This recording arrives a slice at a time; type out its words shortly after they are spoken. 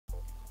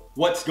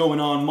What's going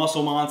on,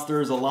 muscle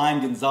monsters? Alain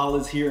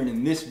Gonzalez here, and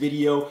in this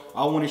video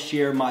I want to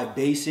share my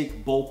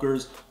basic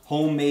Bulkers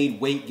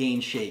homemade weight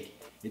gain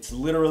shake. It's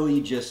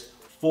literally just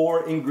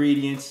 4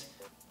 ingredients,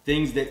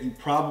 things that you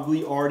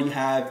probably already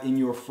have in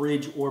your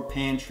fridge or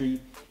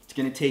pantry. It's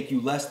going to take you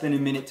less than a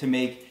minute to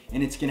make,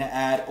 and it's going to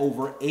add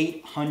over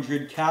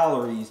 800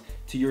 calories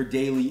to your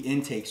daily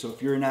intake. So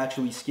if you're a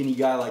naturally skinny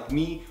guy like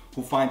me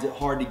who finds it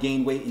hard to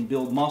gain weight and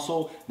build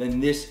muscle,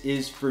 then this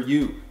is for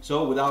you.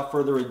 So without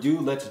further ado,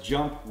 let's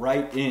jump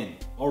right in.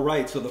 All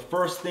right, so the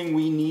first thing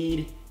we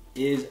need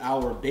is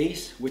our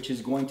base, which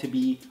is going to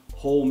be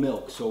whole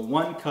milk. So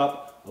 1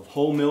 cup of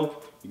whole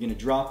milk, you're gonna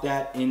drop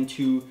that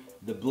into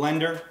the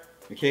blender.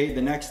 Okay,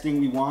 the next thing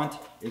we want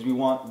is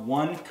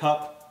 1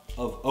 cup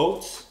of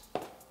oats.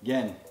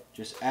 Again,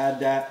 just add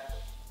that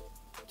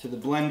to the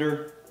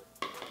blender.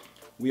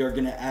 We are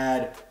gonna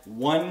add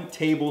 1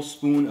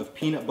 tablespoon of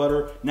peanut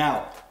butter.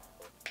 Now,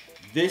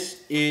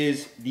 this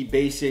is the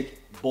basic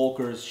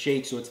Bulkers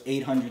shake, so it's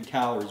 800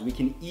 calories. We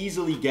can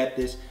easily get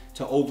this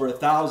to over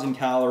 1,000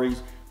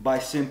 calories by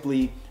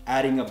simply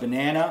adding a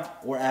banana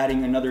or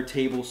adding another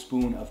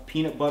tablespoon of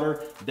peanut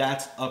butter.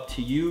 That's up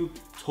to you,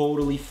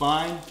 totally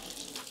fine.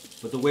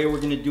 But the way we're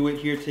gonna do it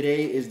here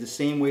today is the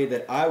same way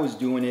that I was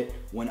doing it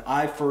when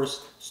I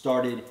first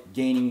started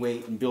gaining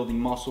weight and building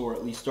muscle, or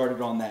at least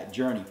started on that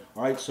journey.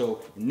 All right,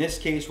 so in this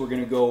case, we're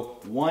gonna go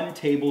 1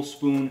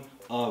 tablespoon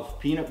of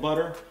peanut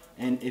butter.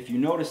 And if you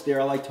notice there,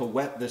 I like to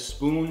wet the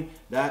spoon.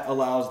 That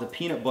allows the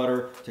peanut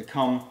butter to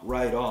come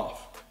right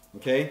off,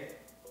 okay?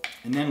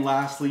 And then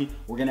lastly,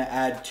 we're gonna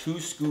add 2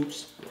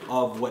 scoops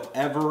of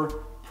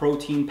whatever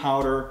protein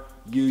powder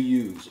you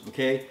use,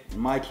 okay? In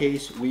my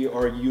case, we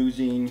are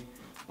using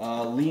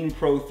Lean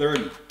Pro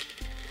 30,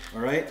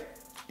 all right?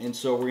 And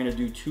so we're gonna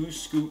do 2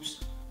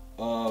 scoops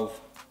of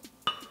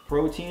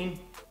protein,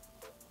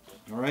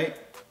 all right?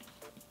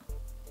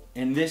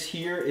 And this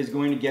here is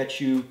going to get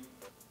you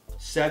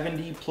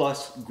 70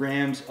 plus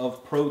grams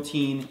of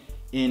protein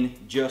in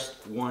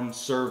just 1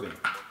 serving,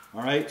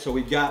 all right? So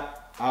we've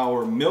got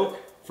our milk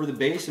for the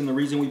base, and the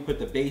reason we put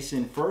the base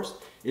in first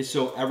is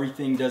so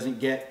everything doesn't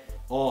get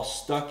all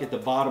stuck at the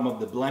bottom of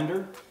the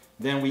blender.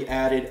 Then we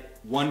added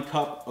 1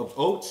 cup of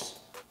oats,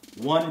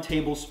 1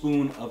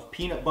 tablespoon of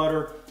peanut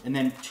butter, and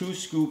then 2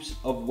 scoops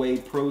of whey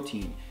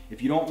protein.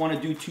 If you don't want to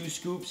do 2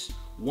 scoops,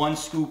 1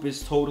 scoop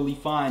is totally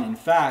fine. In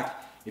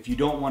fact, if you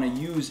don't want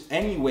to use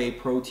any whey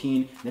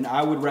protein, then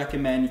I would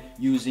recommend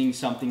using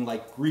something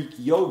like Greek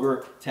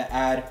yogurt to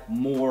add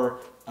more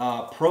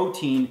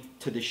protein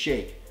to the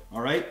shake.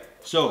 All right,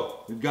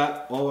 so we've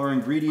got all our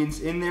ingredients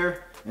in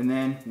there, and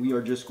then we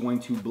are just going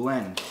to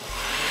blend.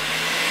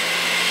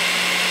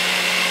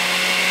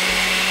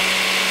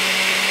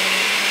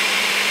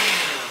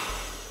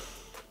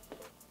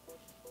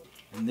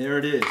 And there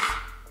it is,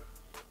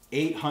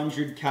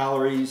 800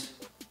 calories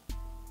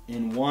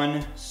in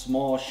 1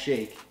 small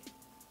shake.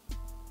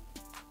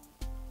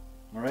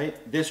 All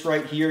right, this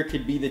right here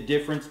could be the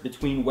difference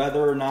between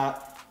whether or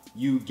not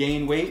you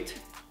gain weight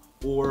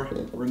or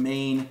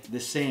remain the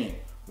same,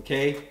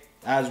 okay?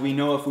 As we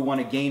know, if we want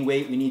to gain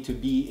weight, we need to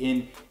be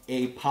in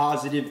a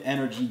positive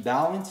energy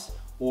balance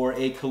or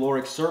a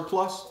caloric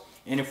surplus.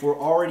 And if we're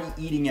already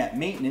eating at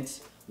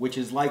maintenance, which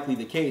is likely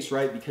the case,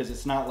 right? Because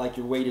it's not like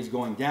your weight is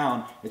going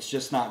down, it's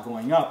just not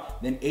going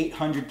up, then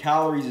 800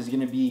 calories is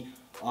gonna be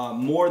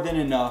more than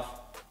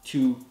enough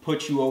to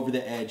put you over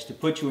the edge, to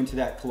put you into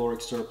that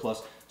caloric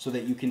surplus so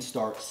that you can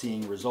start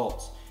seeing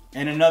results.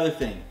 And another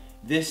thing,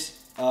 this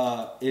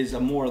is a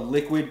more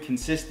liquid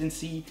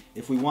consistency.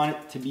 If we want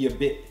it to be a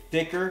bit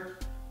thicker,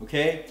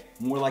 okay,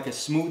 more like a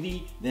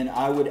smoothie, then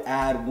I would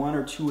add 1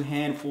 or 2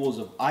 handfuls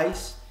of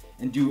ice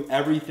and do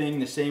everything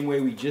the same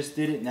way we just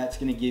did it, and that's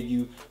gonna give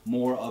you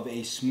more of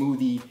a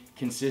smoothie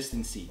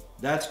consistency.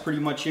 That's pretty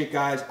much it,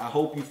 guys. I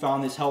hope you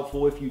found this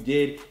helpful. If you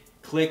did,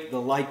 click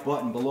the like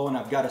button below, and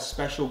I've got a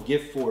special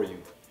gift for you,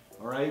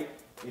 all right?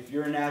 If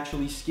you're a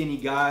naturally skinny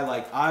guy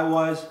like I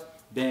was,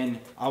 then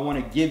I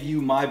wanna give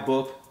you my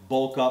book,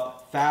 Bulk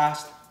Up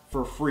Fast,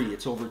 for free.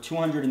 It's over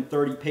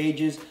 230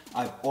 pages.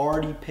 I've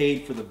already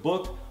paid for the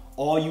book.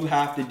 All you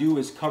have to do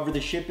is cover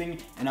the shipping,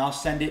 and I'll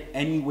send it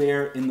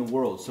anywhere in the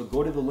world. So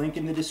go to the link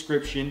in the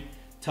description,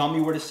 tell me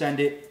where to send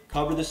it,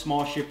 cover the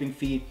small shipping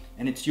fee,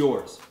 and it's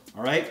yours,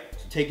 all right?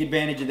 So take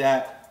advantage of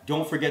that.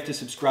 Don't forget to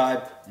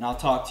subscribe, and I'll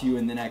talk to you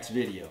in the next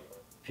video.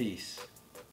 Peace.